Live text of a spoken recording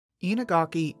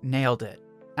Inagaki nailed it.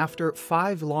 After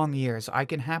 5 long years, I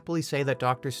can happily say that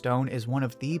Dr. Stone is one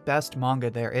of the best manga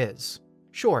there is.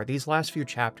 Sure, these last few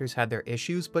chapters had their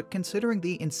issues, but considering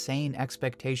the insane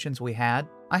expectations we had,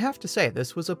 I have to say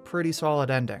this was a pretty solid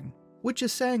ending. Which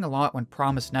is saying a lot when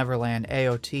Promised Neverland,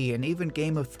 AOT, and even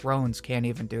Game of Thrones can't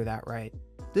even do that right.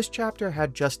 This chapter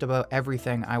had just about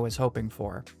everything I was hoping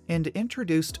for, and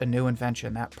introduced a new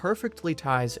invention that perfectly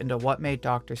ties into what made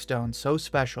Dr. Stone so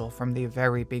special from the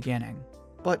very beginning.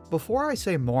 But before I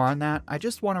say more on that, I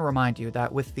just want to remind you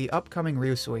that with the upcoming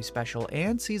Ryusui special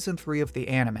and Season 3 of the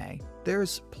anime,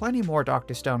 there's plenty more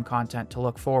Dr. Stone content to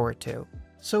look forward to.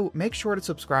 So make sure to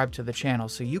subscribe to the channel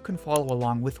so you can follow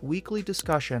along with weekly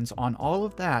discussions on all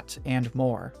of that and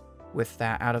more. With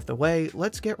that out of the way,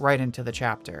 let's get right into the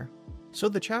chapter. So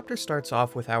the chapter starts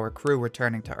off with our crew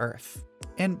returning to Earth.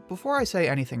 And before I say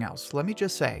anything else, let me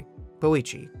just say,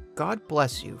 Boichi, God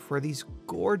bless you for these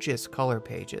gorgeous color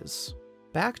pages.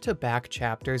 Back-to-back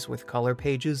chapters with color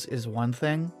pages is one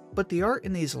thing, but the art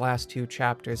in these last 2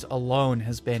 chapters alone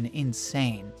has been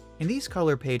insane, and these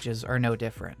color pages are no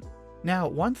different. Now,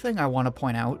 one thing I want to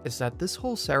point out is that this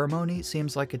whole ceremony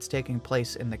seems like it's taking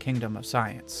place in the Kingdom of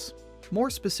Science. More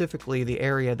specifically, the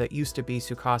area that used to be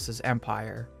Tsukasa's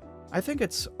empire. I think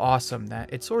it's awesome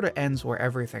that it sort of ends where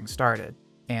everything started.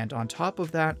 And on top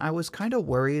of that, I was kind of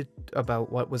worried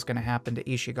about what was going to happen to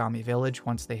Ishigami Village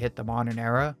once they hit the modern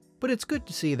era, but it's good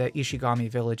to see that Ishigami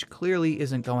Village clearly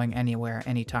isn't going anywhere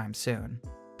anytime soon.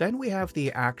 Then we have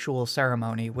the actual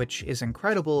ceremony, which is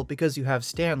incredible because you have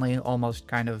Stanley almost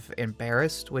kind of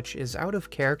embarrassed, which is out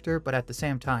of character but at the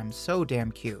same time so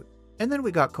damn cute. And then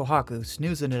we got Kohaku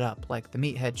snoozing it up like the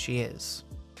meathead she is.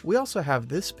 We also have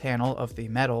this panel of the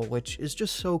medal, which is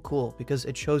just so cool because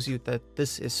it shows you that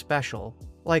this is special.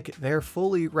 Like, they're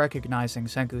fully recognizing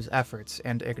Senku's efforts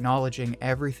and acknowledging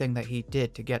everything that he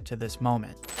did to get to this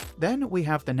moment. Then we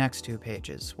have the next 2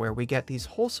 pages, where we get these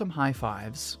wholesome high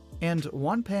fives, and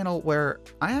one panel where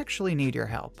I actually need your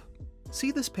help.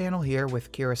 See this panel here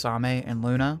with Kirasame and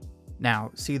Luna?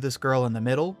 Now, see this girl in the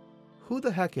middle? Who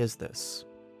the heck is this?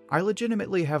 I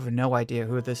legitimately have no idea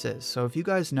who this is, so if you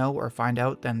guys know or find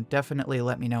out, then definitely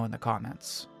let me know in the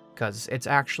comments. Cause it's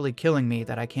actually killing me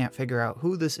that I can't figure out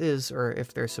who this is or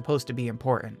if they're supposed to be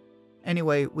important.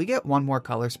 Anyway, we get one more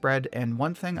color spread, and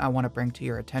one thing I want to bring to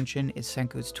your attention is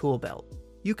Senku's tool belt.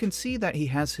 You can see that he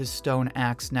has his stone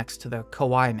axe next to the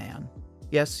Kawaii Man.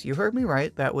 Yes, you heard me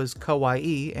right, that was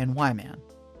Kawaii and Y-Man.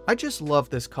 I just love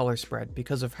this color spread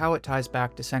because of how it ties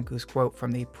back to Senku's quote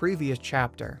from the previous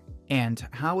chapter, and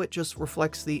how it just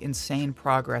reflects the insane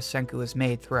progress Senku has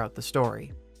made throughout the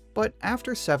story. But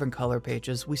after 7 color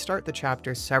pages, we start the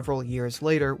chapter several years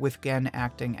later with Gen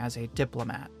acting as a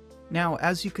diplomat. Now,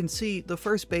 as you can see, the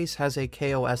first base has a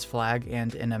KOS flag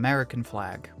and an American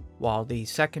flag, while the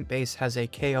second base has a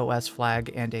KOS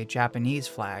flag and a Japanese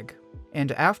flag.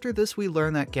 And after this we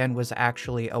learn that Gen was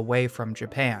actually away from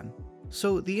Japan.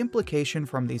 So the implication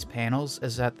from these panels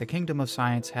is that the Kingdom of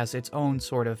Science has its own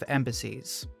sort of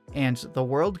embassies, and the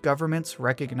world governments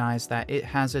recognize that it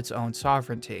has its own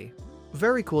sovereignty.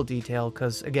 Very cool detail,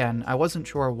 cause again, I wasn't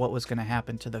sure what was going to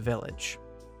happen to the village.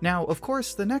 Now, of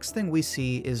course, the next thing we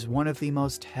see is one of the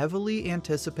most heavily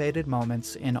anticipated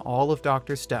moments in all of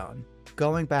Dr. Stone.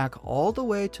 Going back all the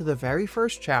way to the very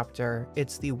first chapter,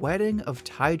 it's the wedding of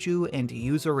Taiju and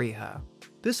Yuzuriha.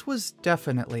 This was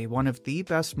definitely one of the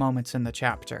best moments in the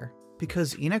chapter,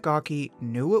 because Inagaki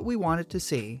knew what we wanted to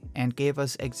see and gave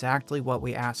us exactly what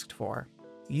we asked for.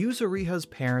 Yuzuriha's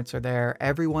parents are there,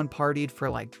 everyone partied for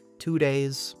like 2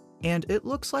 days, and it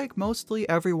looks like mostly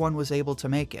everyone was able to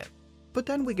make it. But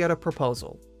then we get a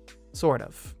proposal. Sort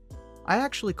of. I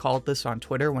actually called this on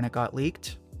Twitter when it got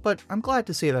leaked, but I'm glad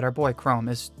to see that our boy Chrome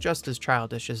is just as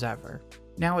childish as ever.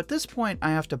 Now at this point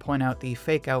I have to point out the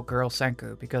fake out girl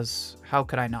Senku, because how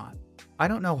could I not? I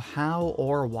don't know how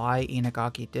or why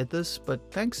Inagaki did this,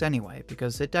 but thanks anyway,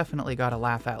 because it definitely got a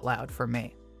laugh out loud for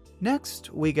me.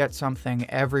 Next, we get something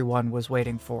everyone was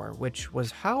waiting for, which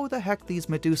was how the heck these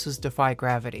Medusas defy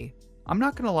gravity. I'm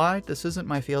not gonna lie, this isn't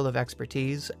my field of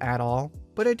expertise at all,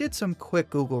 but I did some quick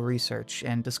Google research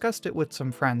and discussed it with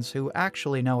some friends who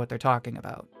actually know what they're talking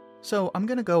about. So I'm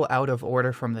gonna go out of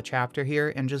order from the chapter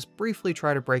here and just briefly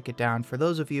try to break it down for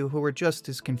those of you who were just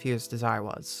as confused as I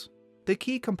was. The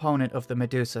key component of the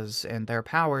Medusas and their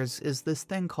powers is this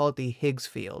thing called the Higgs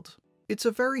field. It's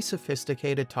a very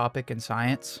sophisticated topic in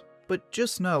science, but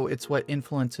just know it's what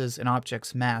influences an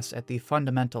object's mass at the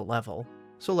fundamental level,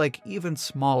 so like even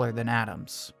smaller than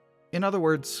atoms. In other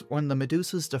words, when the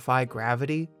Medusas defy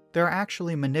gravity, they're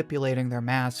actually manipulating their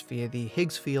mass via the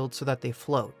Higgs field so that they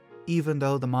float, even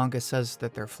though the manga says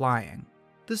that they're flying.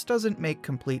 This doesn't make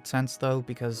complete sense though,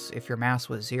 because if your mass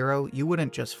was 0, you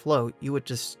wouldn't just float, you would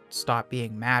just stop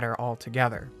being matter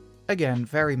altogether. Again,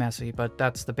 very messy, but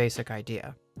that's the basic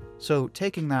idea. So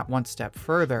taking that one step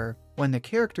further, when the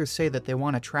characters say that they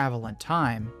want to travel in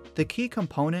time, the key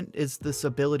component is this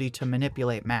ability to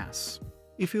manipulate mass.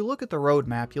 If you look at the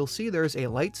roadmap, you'll see there's a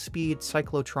light speed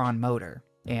cyclotron motor,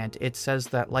 and it says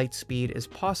that light speed is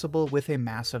possible with a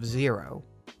mass of 0.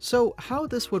 So how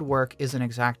this would work isn't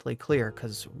exactly clear,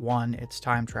 because 1, it's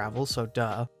time travel, so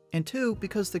duh, and 2,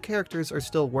 because the characters are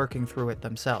still working through it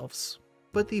themselves.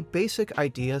 But the basic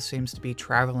idea seems to be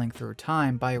traveling through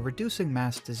time by reducing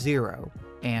mass to 0,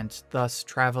 and thus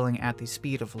traveling at the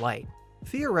speed of light.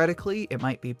 Theoretically, it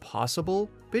might be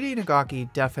possible, but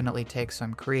Inagaki definitely takes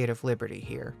some creative liberty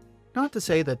here. Not to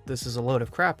say that this is a load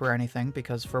of crap or anything,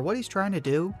 because for what he's trying to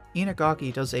do,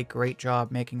 Inagaki does a great job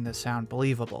making this sound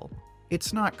believable.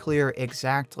 It's not clear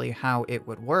exactly how it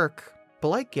would work, but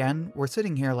like Gen, we're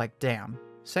sitting here like, damn,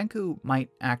 Senku might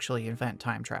actually invent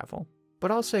time travel. But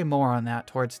I'll say more on that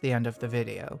towards the end of the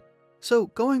video. So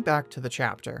going back to the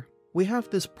chapter, we have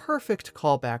this perfect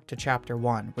callback to chapter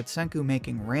 1 with Senku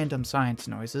making random science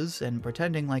noises and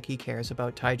pretending like he cares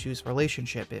about Taiju's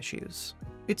relationship issues.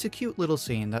 It's a cute little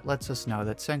scene that lets us know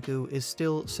that Senku is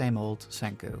still same old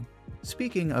Senku.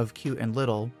 Speaking of cute and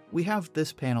little, we have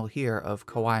this panel here of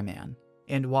Kawaii Man,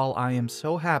 and while I am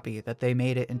so happy that they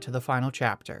made it into the final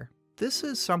chapter, this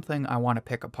is something I want to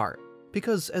pick apart.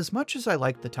 Because as much as I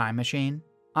like the time machine,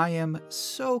 I am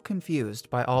so confused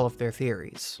by all of their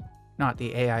theories. Not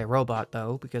the AI robot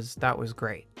though, because that was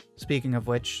great. Speaking of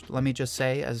which, let me just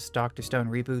say, as Dr. Stone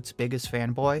Reboot's biggest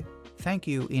fanboy, thank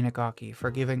you Inagaki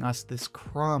for giving us this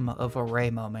crumb of a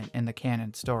Rei moment in the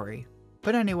canon story.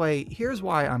 But anyway, here's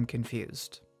why I'm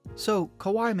confused. So,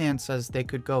 Kawaii Man says they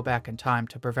could go back in time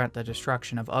to prevent the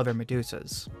destruction of other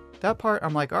Medusas. That part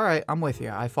I'm like, alright, I'm with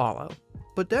you, I follow.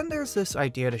 But then there's this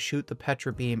idea to shoot the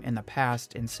Petra beam in the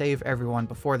past and save everyone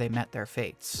before they met their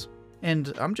fates.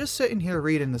 And I'm just sitting here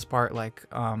reading this part like,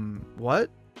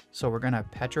 what? So we're gonna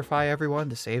petrify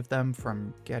everyone to save them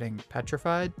from getting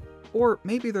petrified? Or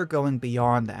maybe they're going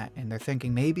beyond that and they're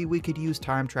thinking maybe we could use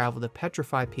time travel to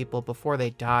petrify people before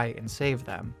they die and save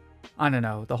them. I don't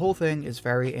know, the whole thing is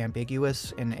very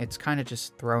ambiguous and it's kind of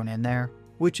just thrown in there,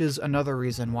 which is another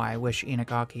reason why I wish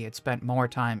Inagaki had spent more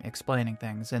time explaining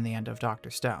things in the end of Dr.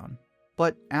 Stone.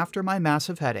 But after my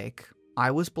massive headache,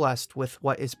 I was blessed with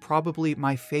what is probably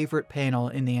my favorite panel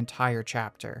in the entire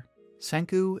chapter.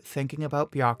 Senku thinking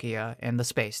about Byakuya and the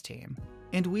space team.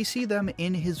 And we see them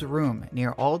in his room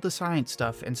near all the science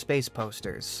stuff and space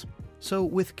posters. So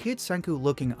with Kid Senku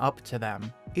looking up to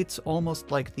them, it's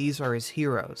almost like these are his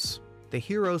heroes. The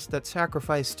heroes that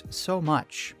sacrificed so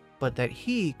much, but that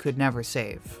he could never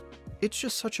save. It's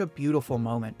just such a beautiful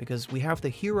moment because we have the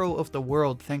hero of the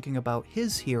world thinking about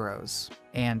his heroes,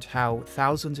 and how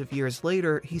thousands of years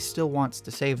later he still wants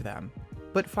to save them.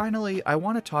 But finally, I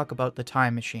want to talk about the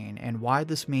time machine and why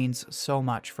this means so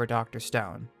much for Dr.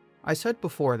 Stone. I said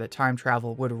before that time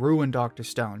travel would ruin Dr.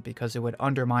 Stone because it would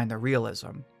undermine the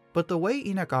realism, but the way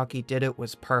Inagaki did it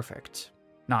was perfect.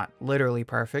 Not literally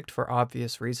perfect for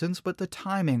obvious reasons, but the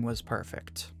timing was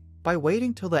perfect. By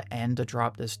waiting till the end to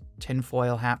drop this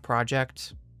tinfoil hat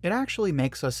project, it actually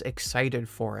makes us excited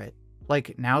for it.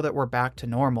 Like, now that we're back to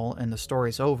normal and the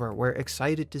story's over, we're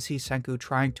excited to see Senku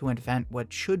trying to invent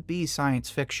what should be science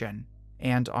fiction.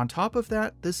 And on top of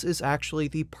that, this is actually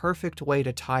the perfect way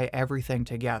to tie everything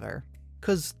together.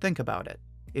 'Cause think about it.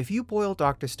 If you boil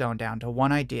Dr. Stone down to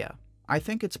one idea, I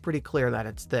think it's pretty clear that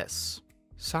it's this.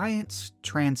 Science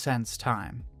transcends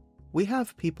time. We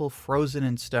have people frozen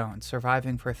in stone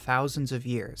surviving for thousands of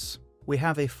years. We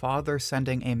have a father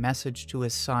sending a message to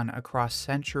his son across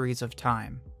centuries of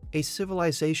time. A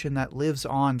civilization that lives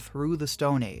on through the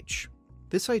Stone Age.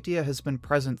 This idea has been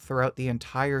present throughout the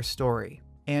entire story,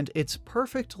 and it's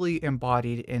perfectly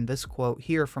embodied in this quote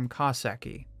here from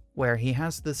Kaseki, where he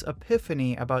has this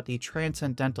epiphany about the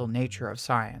transcendental nature of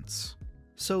science.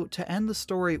 So to end the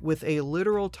story with a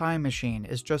literal time machine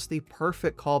is just the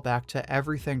perfect callback to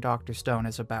everything Dr. Stone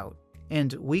is about.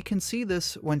 And we can see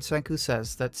this when Senku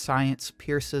says that science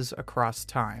pierces across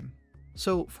time.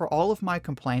 So for all of my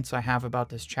complaints I have about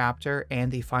this chapter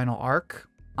and the final arc,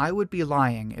 I would be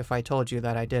lying if I told you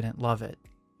that I didn't love it.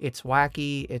 It's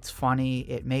wacky, it's funny,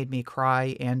 it made me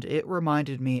cry, and it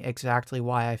reminded me exactly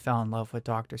why I fell in love with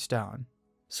Dr. Stone.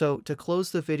 So to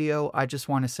close the video, I just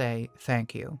want to say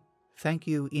thank you. Thank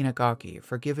you Inagaki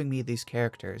for giving me these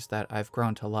characters that I've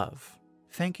grown to love.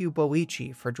 Thank you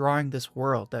Boichi for drawing this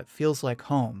world that feels like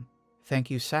home.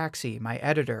 Thank you Saxii, my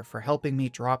editor, for helping me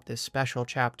drop this special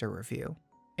chapter review.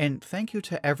 And thank you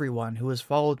to everyone who has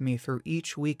followed me through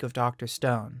each week of Dr.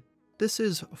 Stone. This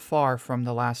is far from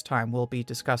the last time we'll be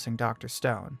discussing Dr.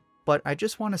 Stone, but I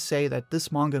just want to say that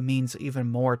this manga means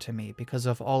even more to me because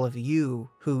of all of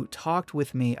you who talked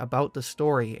with me about the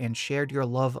story and shared your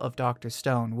love of Dr.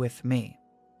 Stone with me.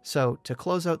 So to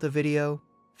close out the video,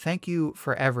 thank you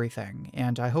for everything,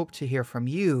 and I hope to hear from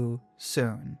you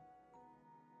soon.